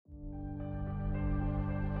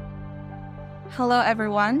Hello,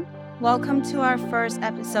 everyone. Welcome to our first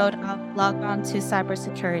episode of Log On to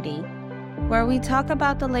Cybersecurity, where we talk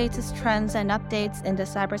about the latest trends and updates in the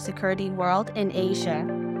cybersecurity world in Asia.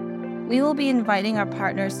 We will be inviting our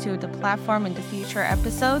partners to the platform in the future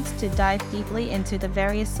episodes to dive deeply into the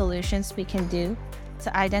various solutions we can do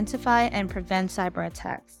to identify and prevent cyber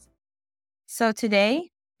attacks. So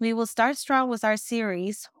today, we will start strong with our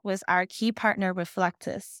series with our key partner,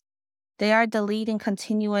 Reflectus. They are the leading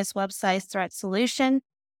continuous website threat solution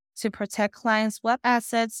to protect clients' web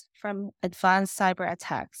assets from advanced cyber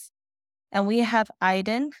attacks. And we have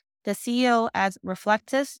Aiden, the CEO at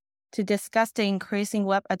Reflectus, to discuss the increasing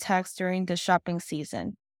web attacks during the shopping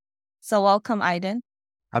season. So welcome, Aiden.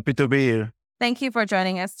 Happy to be here. Thank you for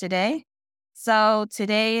joining us today. So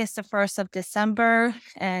today is the 1st of December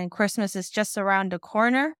and Christmas is just around the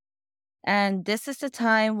corner. And this is the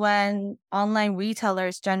time when online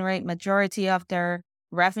retailers generate majority of their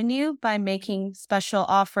revenue by making special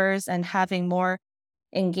offers and having more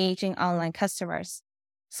engaging online customers.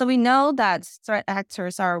 So we know that threat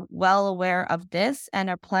actors are well aware of this and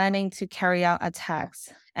are planning to carry out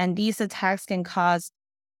attacks. And these attacks can cause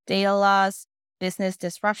data loss, business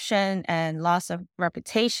disruption, and loss of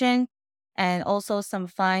reputation, and also some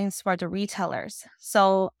fines for the retailers.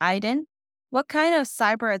 So Aiden, what kind of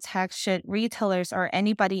cyber attacks should retailers or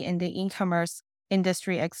anybody in the e-commerce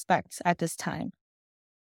industry expect at this time?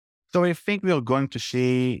 So I think we are going to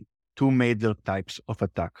see two major types of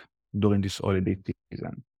attack during this holiday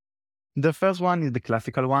season. The first one is the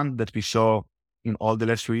classical one that we saw in all the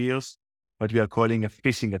last 3 years, what we are calling a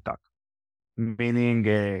phishing attack,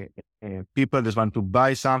 meaning people just want to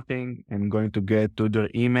buy something and going to get to their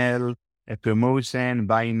email a promotion,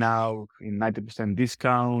 buy now in 90%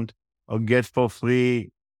 discount, or get for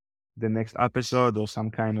free the next episode or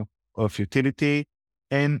some kind of utility.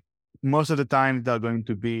 And most of the time, they're going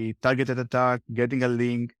to be targeted attack, getting a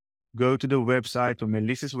link, go to the website or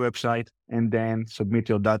malicious website, and then submit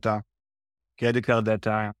your data, credit card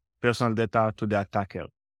data, personal data to the attacker.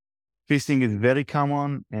 Phishing is very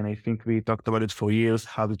common, and I think we talked about it for years,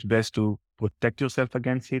 how it's best to protect yourself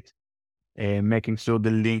against it, making sure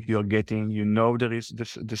the link you're getting, there is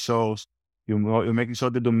the source, you're making sure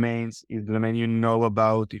the domains is the domain you know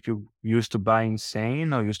about. If you used to buy in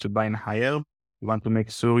Sane or used to buy in Hire, you want to make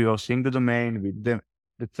sure you're seeing the domain with the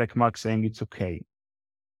check mark saying it's okay.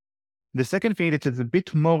 The second thing that is a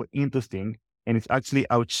bit more interesting, and it's actually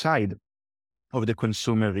outside of the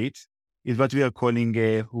consumer reach, is what we are calling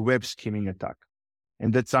a web skimming attack.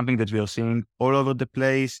 And that's something that we are seeing all over the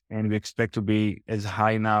place, and we expect to be as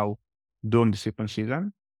high now during the shipping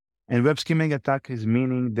season. And web skimming attack is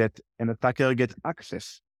meaning that an attacker gets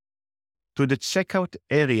access to the checkout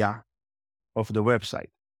area of the website.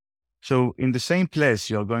 So in the same place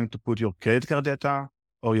you're going to put your credit card data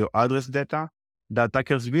or your address data, the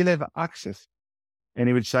attackers will have access, and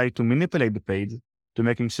he will try to manipulate the page to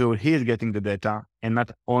making sure he is getting the data and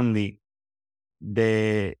not only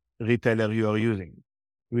the retailer you are using.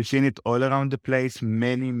 We've seen it all around the place.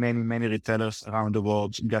 Many retailers around the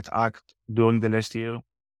world got hacked during the last year.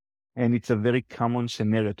 And it's a very common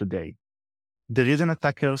scenario today. The reason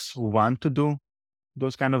attackers want to do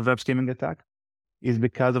those kind of web skimming attack is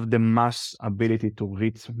because of the mass ability to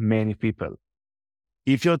reach many people.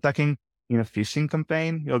 If you're attacking in a phishing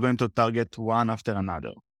campaign, you're going to target one after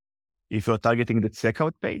another. If you're targeting the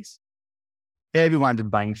checkout page, everyone that's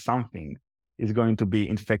buying something is going to be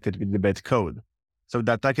infected with the bad code. So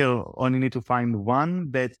the attacker only need to find one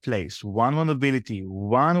bad place, one vulnerability,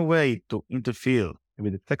 one way to interfere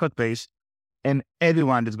with the checkout page, and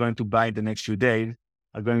everyone that's going to buy the next few days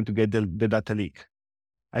are going to get the data leak.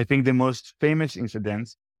 I think the most famous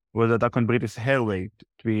incident was the attack on British Airways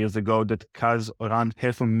 3 years ago that caused around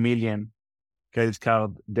 500,000 credit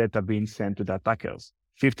card data being sent to the attackers.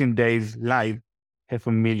 15 days live,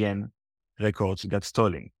 500,000 records got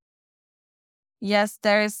stolen. Yes,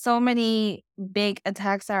 there's so many big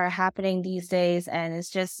attacks that are happening these days, and it's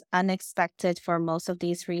just unexpected for most of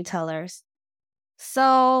these retailers.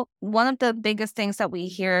 So one of the biggest things that we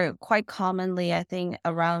hear quite commonly, I think,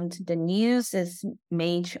 around the news is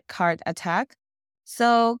Mage card attack.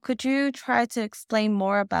 So could you try to explain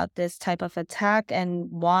more about this type of attack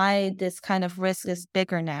and why this kind of risk is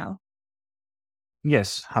bigger now?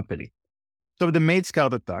 Yes, happily. So the Mage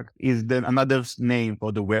card attack is another name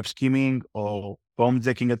for the web skimming or phone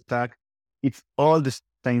jacking attack. It's all the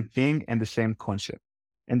same thing and the same concept.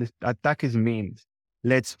 And the attack is means,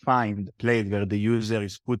 let's find the place where the user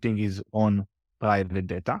is putting his own private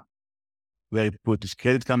data, where he put his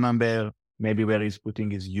credit card number, maybe where he's putting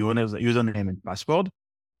his username and password,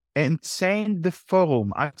 and change the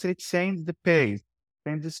forum, actually change the page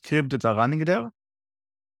change the scripts that are running there.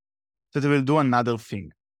 So they will do another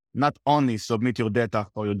thing. Not only submit your data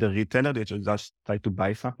for the retailer that you just try to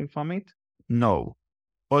buy something from it. No.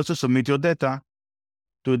 Also submit your data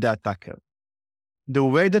to the attacker. The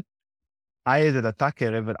way that I, as an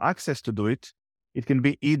attacker, have access to do it, it can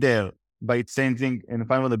be either by changing a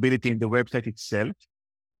vulnerability in the website itself,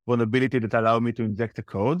 vulnerability that allow me to inject the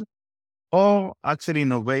code, or actually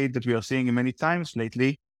in a way that we are seeing many times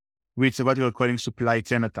lately, which is what we are calling supply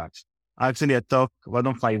chain attacks. Actually, I took one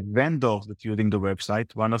of my vendors that's using the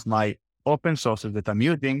website, one of my open sources that I'm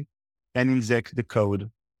using, and inject the code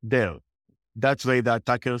there. That way the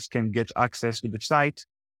attackers can get access to the site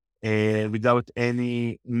without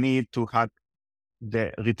any need to hack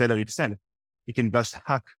the retailer itself. He can just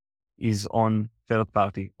hack his own third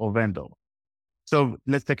party or vendor. So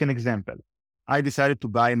let's take an example. I decided to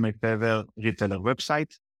buy my favorite retailer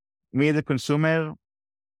website. Me as a consumer,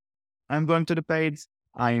 I'm going to the page.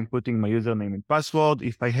 I am putting my username and password.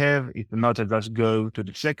 If I have, if not, I just go to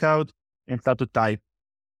the checkout and start to type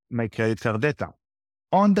my credit card data.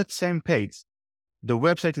 On that same page, the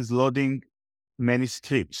website is loading many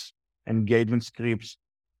scripts, engagement scripts,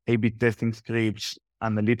 A/B testing scripts,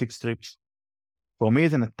 analytics scripts. For me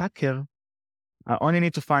as an attacker, I only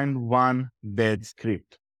need to find one bad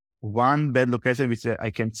script, one bad location which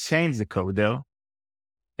I can change the code there,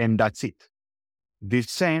 and that's it.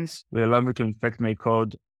 This change will allow me to infect my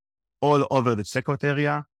code all over the checkout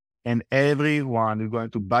area, and everyone who's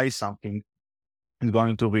going to buy something is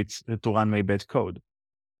going to run my bad code.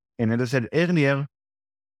 And as I said earlier,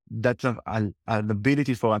 that's an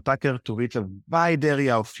ability for an attacker to reach a wide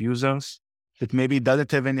area of users that maybe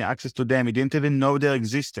doesn't have any access to them. He didn't even know they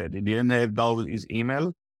existed. He didn't have his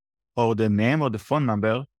email or the name or the phone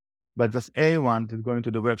number, but just anyone that's going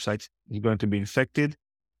to the website is going to be infected.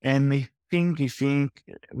 And I think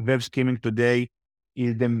web skimming today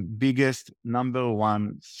is the biggest number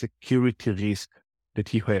one security risk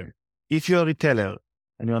that you have. If you're a retailer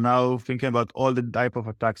and you're now thinking about all the type of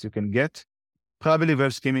attacks you can get, probably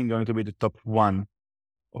web skimming is going to be the top one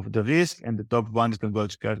of the risk, and the top one is going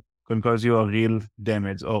to cause you a real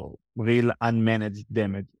damage or real unmanaged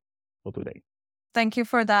damage for today. Thank you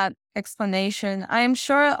for that explanation. I am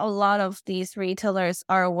sure a lot of these retailers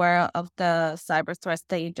are aware of the cyber threats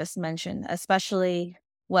that you just mentioned, especially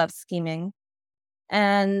web scheming.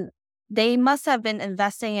 And they must have been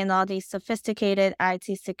investing in all these sophisticated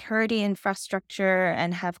IT security infrastructure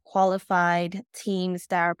and have qualified teams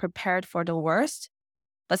that are prepared for the worst.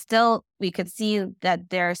 But still, we could see that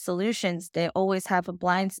their solutions, they always have a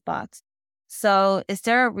blind spot. So is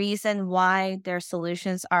there a reason why their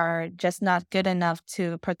solutions are just not good enough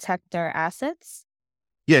to protect their assets?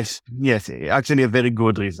 Yes, actually a very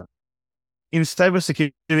good reason. In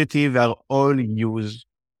cybersecurity, we are all used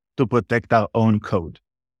to protect our own code.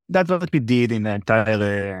 That's what we did in the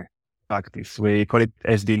entire practice. We call it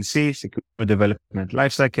SDLC, Secure Development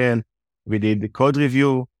Lifecycle. We did the code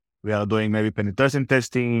review. We are doing maybe penetration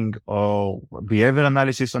testing or behavior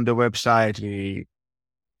analysis on the website. We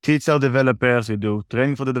teach our developers, we do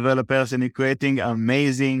training for the developers, and we're creating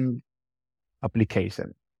amazing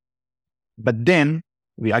application. But then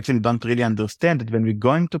we actually don't really understand that when we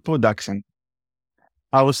go into production,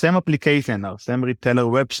 our same application, our same retailer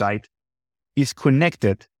website is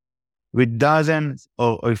connected with dozens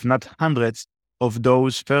or if not hundreds of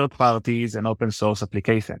those third parties and open source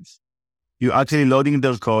applications. You're actually loading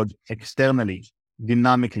their code externally,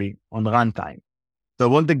 dynamically on runtime.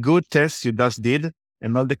 So all the good tests you just did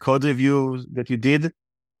and all the code reviews that you did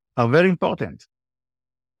are very important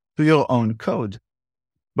to your own code.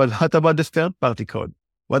 But what about the third-party code?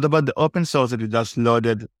 What about the open source that you just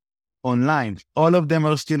loaded online? All of them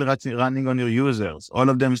are still running on your users. All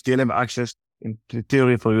of them still have access in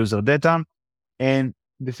theory for user data. And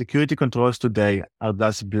the security controls today are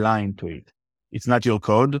just blind to it. It's not your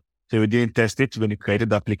code, so you didn't test it when you created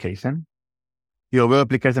the application. Your web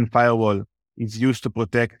application firewall is used to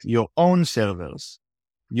protect your own servers,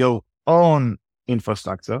 your own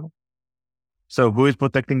infrastructure. So who is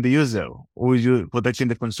protecting the user? Who is protecting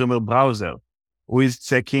the consumer browser? Who is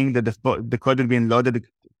checking that the code that being loaded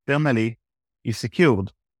externally is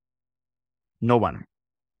secured? No one.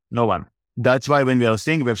 That's why when we are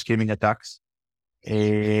seeing web skimming attacks,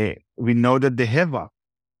 we know that they have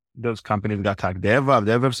those companies got hacked. They have a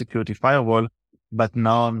web security firewall, but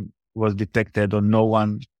none was detected or no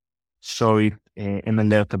one saw it an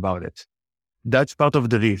alert about it. That's part of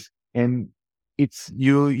the risk. And it's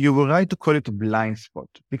you were right to call it a blind spot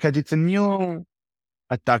because it's a new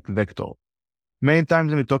attack vector. Many times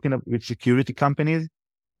when we're talking with security companies,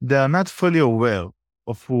 they are not fully aware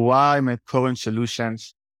of why my current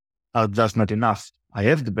solutions are just not enough. I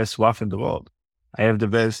have the best WAF in the world. I have the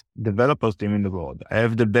best developers team in the world. I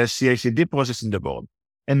have the best CI/CD process in the world.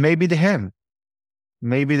 And maybe they have.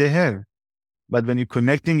 But when you're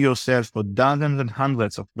connecting yourself for dozens and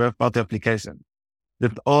hundreds of third-party applications,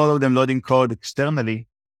 that all of them loading code externally,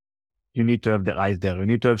 you need to have the eyes there. You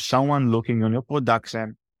need to have someone looking on your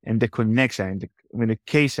production and the connection and the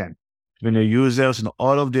communication between the users and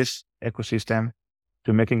all of this ecosystem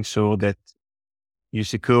to making sure that you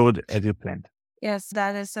secured as you planned. Yes,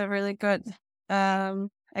 that is a really good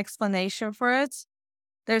explanation for it.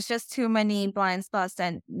 There's just too many blind spots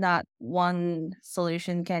and not one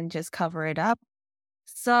solution can just cover it up.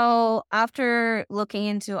 So after looking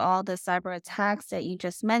into all the cyber attacks that you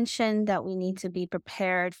just mentioned, that we need to be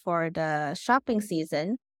prepared for the shopping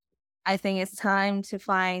season, I think it's time to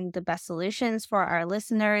find the best solutions for our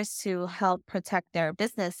listeners to help protect their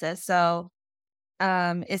businesses. So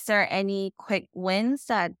is there any quick wins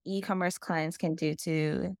that e-commerce clients can do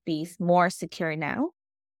to be more secure now?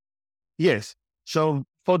 Yes. So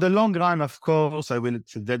for the long run, of course, I will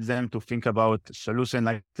suggest them to think about solution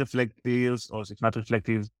like Reflectives or Sigmat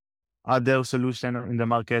Reflectives, other solution in the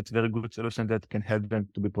market, very good solution that can help them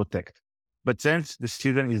to be protected. But since the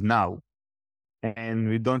season is now and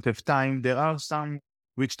we don't have time, there are some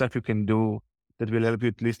quick stuff you can do that will help you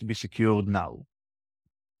at least be secured now.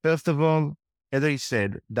 First of all, as I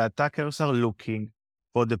said, the attackers are looking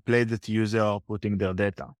for the place that users are putting their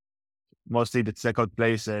data. Mostly the checkout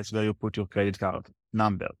places where you put your credit card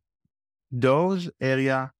number. Those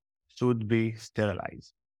areas should be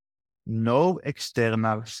sterilized. No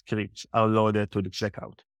external scripts are loaded to the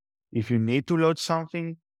checkout. If you need to load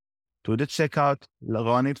something to the checkout,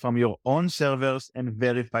 run it from your own servers and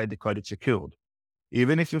verify the code is secured.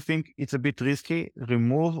 Even if you think it's a bit risky,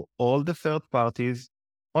 remove all the third parties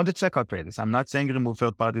on the checkout pages. I'm not saying remove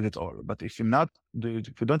third parties at all, but if you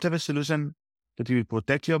don't have a solution that will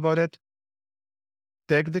protect you about it,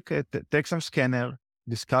 take some scanner,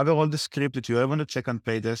 discover all the scripts that you have on the checkout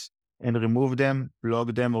pages, and remove them,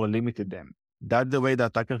 block them, or limit them. That's the way the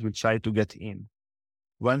attackers will try to get in.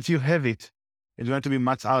 Once you have it, it's going to be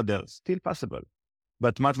much harder, still possible,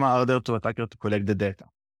 but much more harder to attacker to collect the data.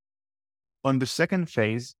 On the second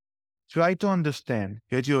phase, try to understand,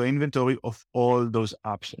 get your inventory of all those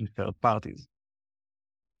apps and third parties.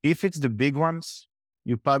 If it's the big ones,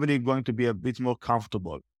 you're probably going to be a bit more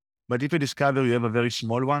comfortable. But if you discover you have a very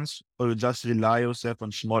small ones, or you just rely yourself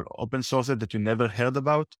on small open sources that you never heard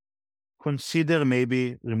about, consider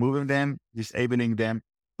maybe removing them, disabling them,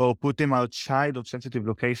 or put them outside of sensitive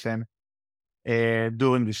location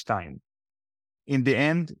during this time. In the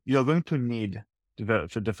end, you're going to need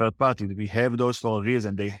the third party. We have those for a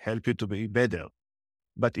reason. They help you to be better.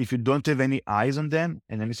 But if you don't have any eyes on them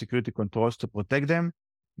and any security controls to protect them,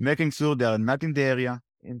 making sure they are not in the area,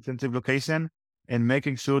 in sensitive location, and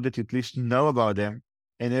making sure that you at least know about them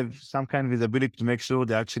and have some kind of visibility to make sure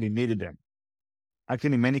they actually needed them.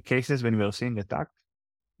 Actually, in many cases, when we are seeing attacks,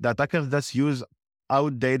 the attackers just use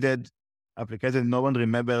outdated applications no one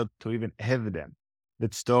remembered to even have them,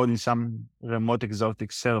 that's stored in some remote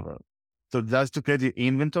exotic server. So just to create the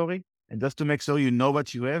inventory and just to make sure you know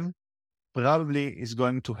what you have, probably is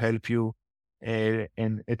going to help you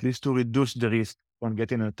and at least to reduce the risk on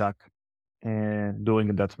getting an attack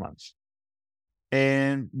during that month.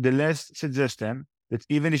 And the last suggestion that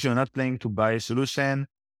even if you're not planning to buy a solution,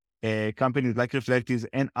 companies like Reflectives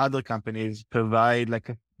and other companies provide like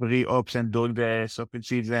a free option during the shopping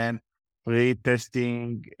season, free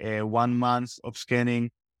testing, 1 month of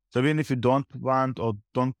scanning. So even if you don't want or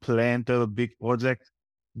don't plan to have a big project,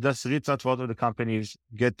 just reach out to one of the companies,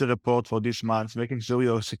 get the report for this month, making sure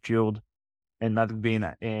you're secured and not being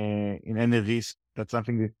in any risk. That's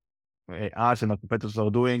something that us and our competitors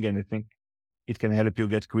are doing, and I think it can help you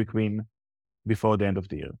get quick win before the end of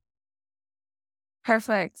the year.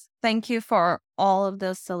 Perfect. Thank you for all of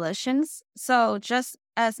those solutions. So just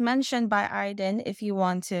as mentioned by Aiden, if you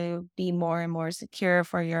want to be more and more secure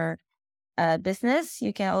for your business,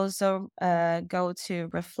 you can also go to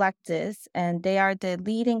Reflectives, and they are the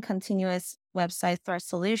leading continuous website threat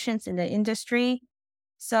solutions in the industry.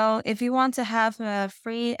 So if you want to have a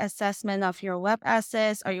free assessment of your web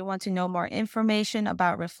assets, or you want to know more information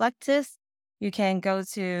about Reflectives, you can go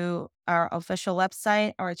to our official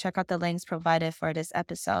website or check out the links provided for this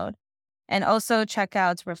episode. And also check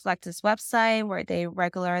out Reflectives' website, where they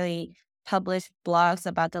regularly publish blogs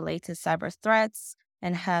about the latest cyber threats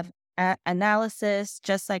and have analysis,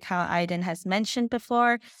 just like how Aiden has mentioned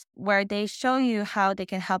before, where they show you how they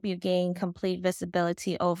can help you gain complete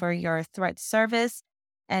visibility over your threat service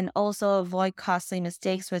and also avoid costly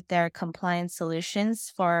mistakes with their compliance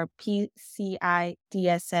solutions for PCI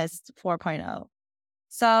DSS 4.0.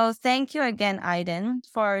 So thank you again, Aiden,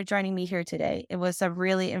 for joining me here today. It was a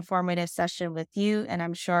really informative session with you, and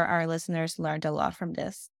I'm sure our listeners learned a lot from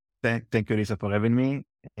this. Thank you, Lisa, for having me.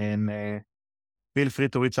 And feel free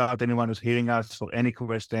to reach out to anyone who's hearing us for any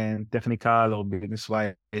question, technical or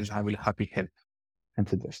business-wise. I will happy help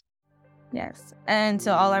answer this. Yes. And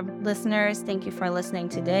to all our listeners, thank you for listening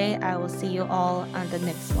today. I will see you all on the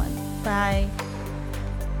next one. Bye.